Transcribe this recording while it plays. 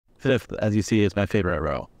fifth, as you see, is my favorite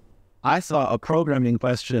row. I saw a programming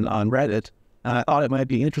question on Reddit, and I thought it might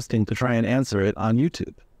be interesting to try and answer it on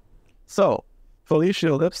YouTube. So,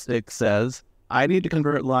 Felicia Lipstick says, I need to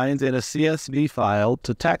convert lines in a CSV file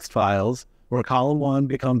to text files where column 1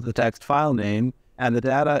 becomes the text file name and the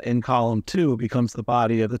data in column 2 becomes the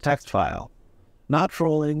body of the text file. Not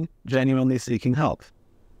trolling, genuinely seeking help.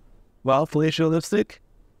 Well, Felicia Lipstick,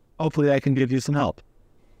 hopefully I can give you some help.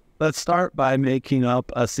 Let's start by making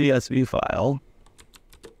up a CSV file.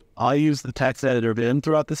 I'll use the text editor Vim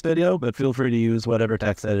throughout this video, but feel free to use whatever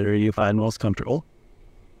text editor you find most comfortable.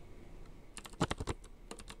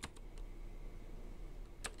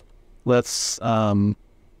 Let's, I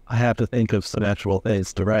have to think of some actual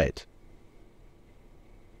things to write.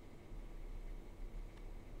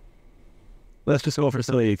 Let's just go for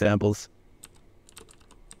silly examples.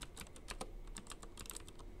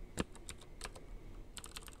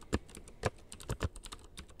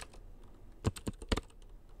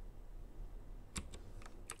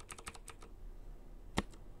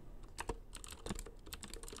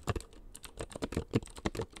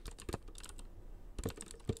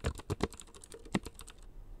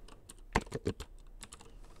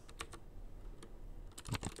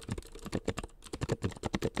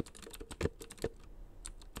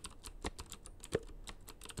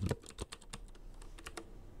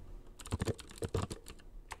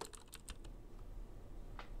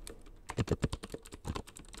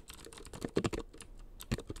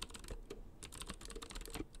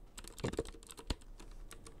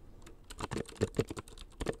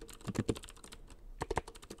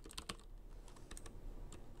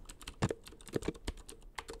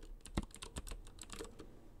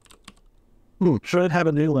 Should it have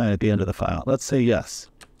a new line at the end of the file? Let's say yes.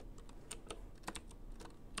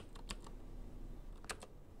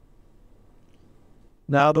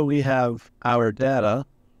 Now that we have our data,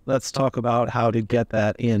 let's talk about how to get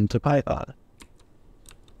that into Python.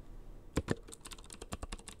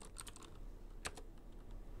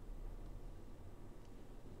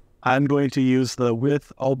 I'm going to use the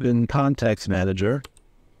with open context manager.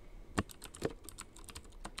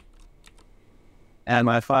 And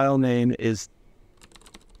my file name is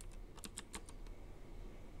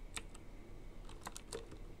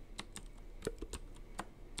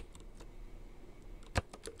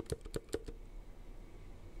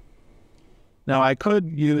Now I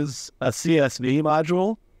could use a CSV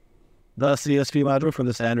module, the CSV module from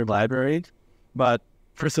the standard library, but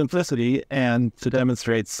for simplicity and to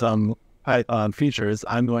demonstrate some Python features,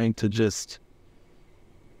 I'm going to just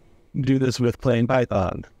do this with plain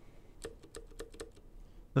Python.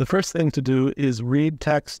 The first thing to do is read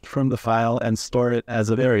text from the file and store it as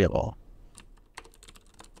a variable.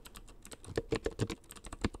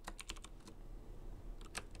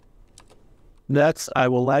 Next, I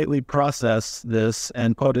will lightly process this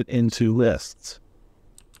and put it into lists.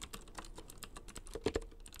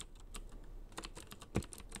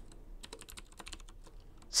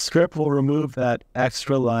 Script will remove that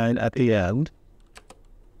extra line at the end.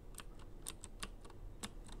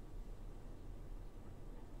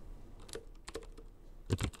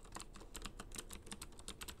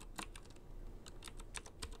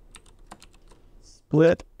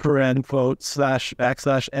 Split paren quote slash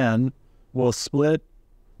backslash n will split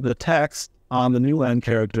the text on the new line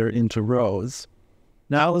character into rows.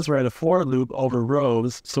 Now let's write a for loop over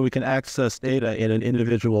rows so we can access data in an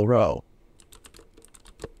individual row.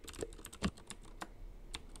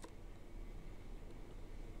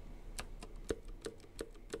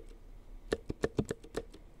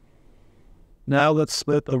 Now let's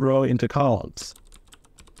split the row into columns.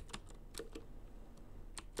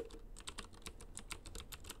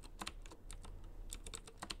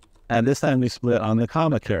 And this time we split on the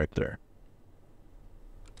comma character.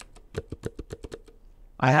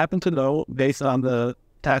 I happen to know, based on the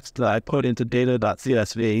text that I put into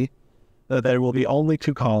data.csv, that there will be only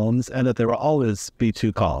 2 columns and that there will always be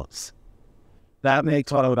 2 columns. That makes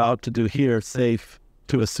what I'm about to do here safe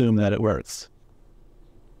to assume that it works.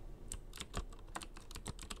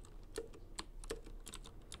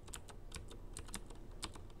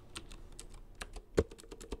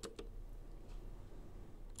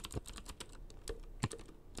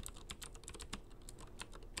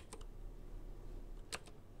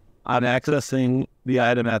 I'm accessing the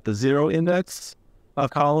item at the 0 index of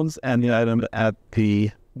columns and the item at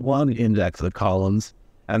the 1 index of columns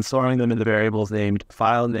and storing them in the variables named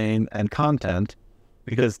file name and content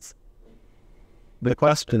because the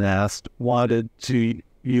question asked wanted to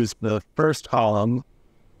use the first column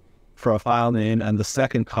for a file name and the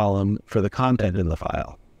second column for the content in the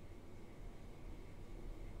file.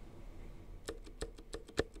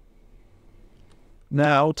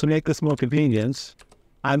 Now, to make this more convenient,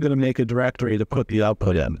 I'm going to make a directory to put the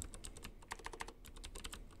output in.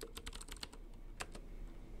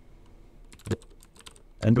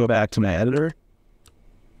 And go back to my editor.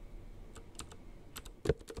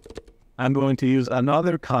 I'm going to use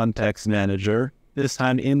another context manager, this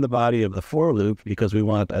time in the body of the for loop, because we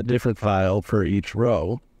want a different file for each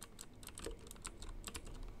row.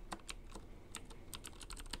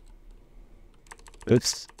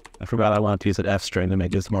 Oops, I forgot I want to use an F string to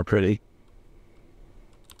make this more pretty.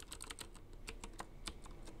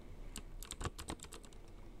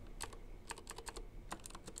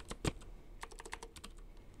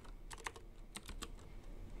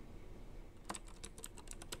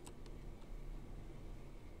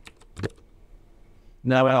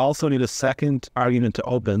 Now I also need a second argument to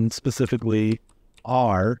open, specifically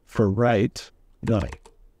R for write. No,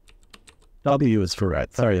 W is for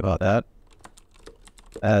write. Sorry about that.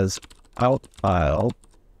 As out file,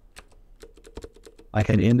 I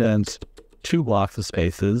can indent 2 blocks of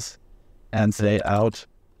spaces and say out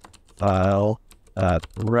file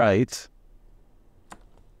write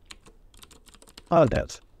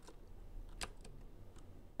content.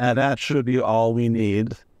 And that should be all we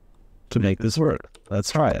need to make this work.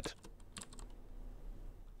 Let's try it.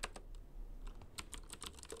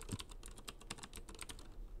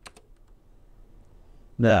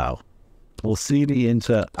 Now, we'll cd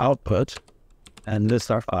into output and list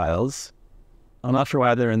our files. I'm not sure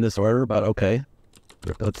why they're in this order, but okay.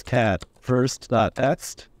 Let's cat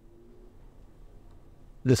first.text.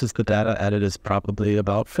 This is the data, and it is probably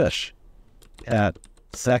about fish. Cat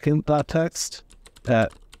second.text.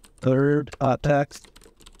 Cat third.text.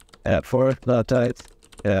 At fourth.text,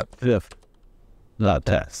 at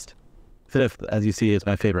fifth.text. Fifth, as you see, is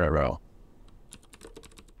my favorite row.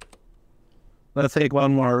 Let's take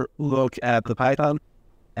one more look at the Python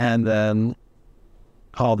and then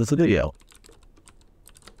call this a video.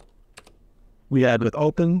 We had with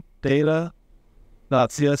open data.csv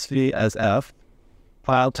as f,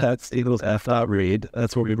 file text equals f.read.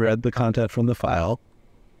 That's where we read the content from the file.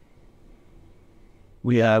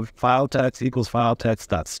 We have file text equals file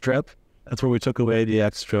text.strip. That's where we took away the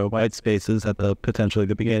extra white spaces at the potentially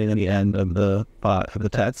the beginning and the end of the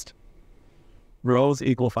text. Rows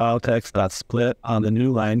equal file text.split on the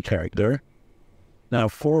new line character. Now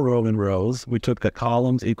for row and rows, we took the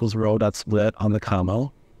columns equals row.split on the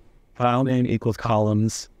comma. File name equals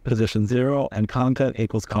columns position 0 and content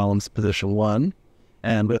equals columns position 1.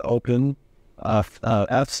 And with open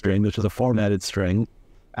f string, which is a formatted string,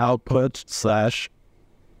 output slash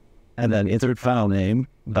and then insert file name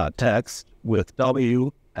dot text with W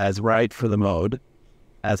as write for the mode.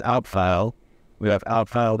 As out file, we have out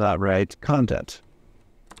file dot write content.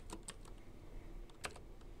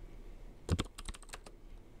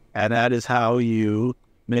 And that is how you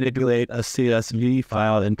manipulate a CSV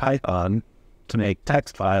file in Python to make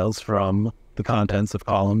text files from the contents of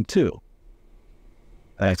column 2.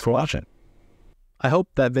 Thanks for watching. I hope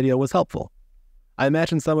that video was helpful. I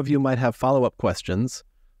imagine some of you might have follow-up questions.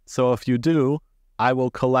 So if you do, I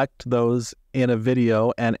will collect those in a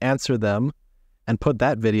video and answer them and put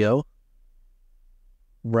that video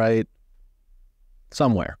right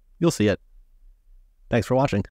somewhere. You'll see it. Thanks for watching.